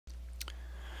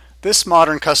This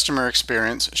modern customer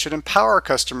experience should empower our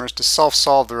customers to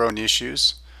self-solve their own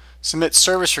issues, submit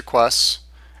service requests,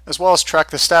 as well as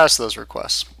track the status of those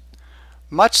requests.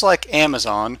 Much like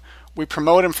Amazon, we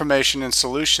promote information and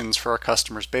solutions for our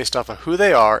customers based off of who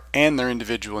they are and their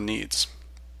individual needs.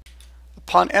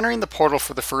 Upon entering the portal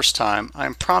for the first time, I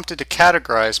am prompted to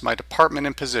categorize my department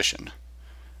and position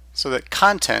so that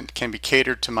content can be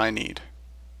catered to my need.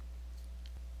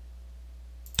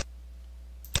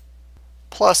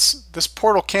 Plus, this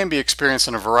portal can be experienced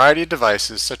on a variety of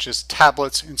devices such as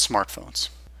tablets and smartphones.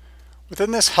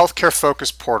 Within this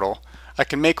healthcare-focused portal, I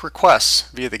can make requests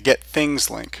via the Get Things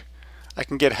link. I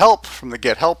can get help from the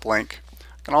Get Help link.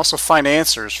 I can also find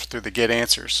answers through the Get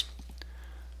Answers.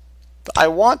 The I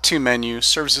Want To menu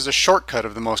serves as a shortcut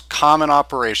of the most common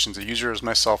operations a user as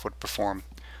myself would perform.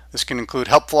 This can include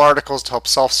helpful articles to help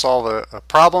self-solve a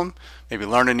problem, maybe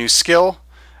learn a new skill,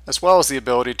 as well as the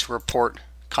ability to report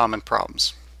common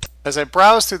problems. As I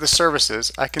browse through the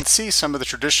services, I can see some of the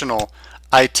traditional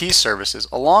IT services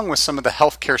along with some of the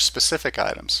healthcare specific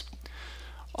items.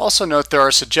 Also note there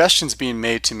are suggestions being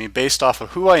made to me based off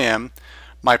of who I am,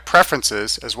 my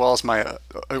preferences, as well as my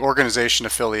organization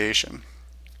affiliation.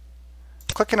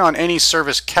 Clicking on any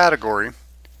service category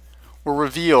will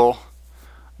reveal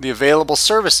the available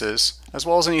services as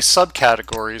well as any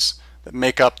subcategories that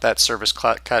make up that service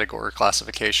category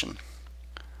classification.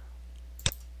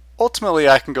 Ultimately,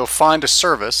 I can go find a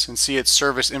service and see its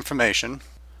service information,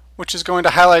 which is going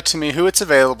to highlight to me who it's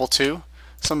available to,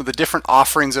 some of the different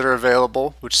offerings that are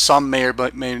available, which some may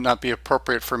or may not be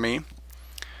appropriate for me,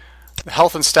 the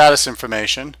health and status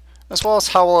information, as well as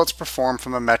how well it's performed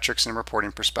from a metrics and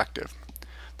reporting perspective.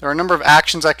 There are a number of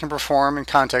actions I can perform in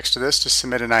context to this to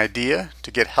submit an idea,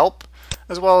 to get help,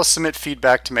 as well as submit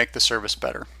feedback to make the service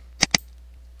better.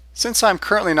 Since I'm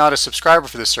currently not a subscriber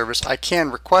for this service, I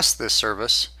can request this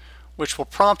service, which will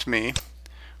prompt me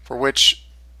for which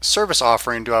service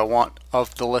offering do I want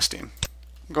of the listing.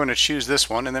 I'm going to choose this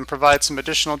one and then provide some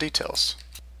additional details.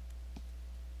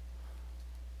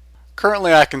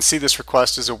 Currently, I can see this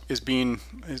request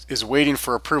is waiting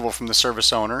for approval from the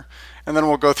service owner, and then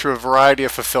we'll go through a variety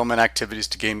of fulfillment activities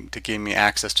to gain me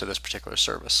access to this particular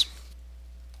service.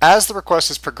 As the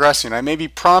request is progressing, I may be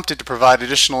prompted to provide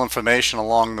additional information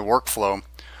along the workflow,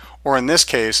 or in this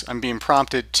case, I'm being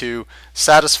prompted to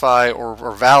satisfy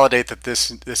or validate that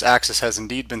this access has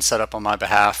indeed been set up on my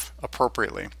behalf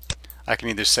appropriately. I can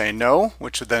either say no,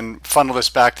 which would then funnel this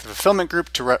back to the fulfillment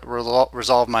group to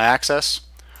resolve my access,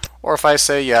 or if I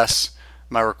say yes,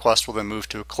 my request will then move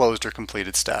to a closed or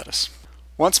completed status.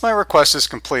 Once my request is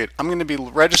complete, I'm going to be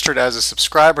registered as a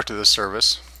subscriber to this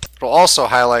service. It will also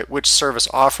highlight which service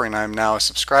offering I am now a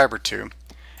subscriber to,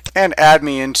 and add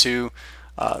me into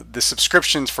the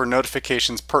subscriptions for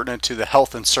notifications pertinent to the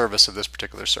health and service of this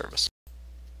particular service.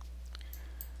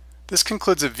 This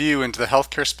concludes a view into the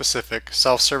healthcare specific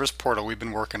self-service portal we've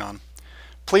been working on.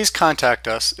 Please contact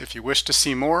us if you wish to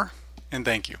see more, and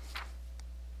thank you.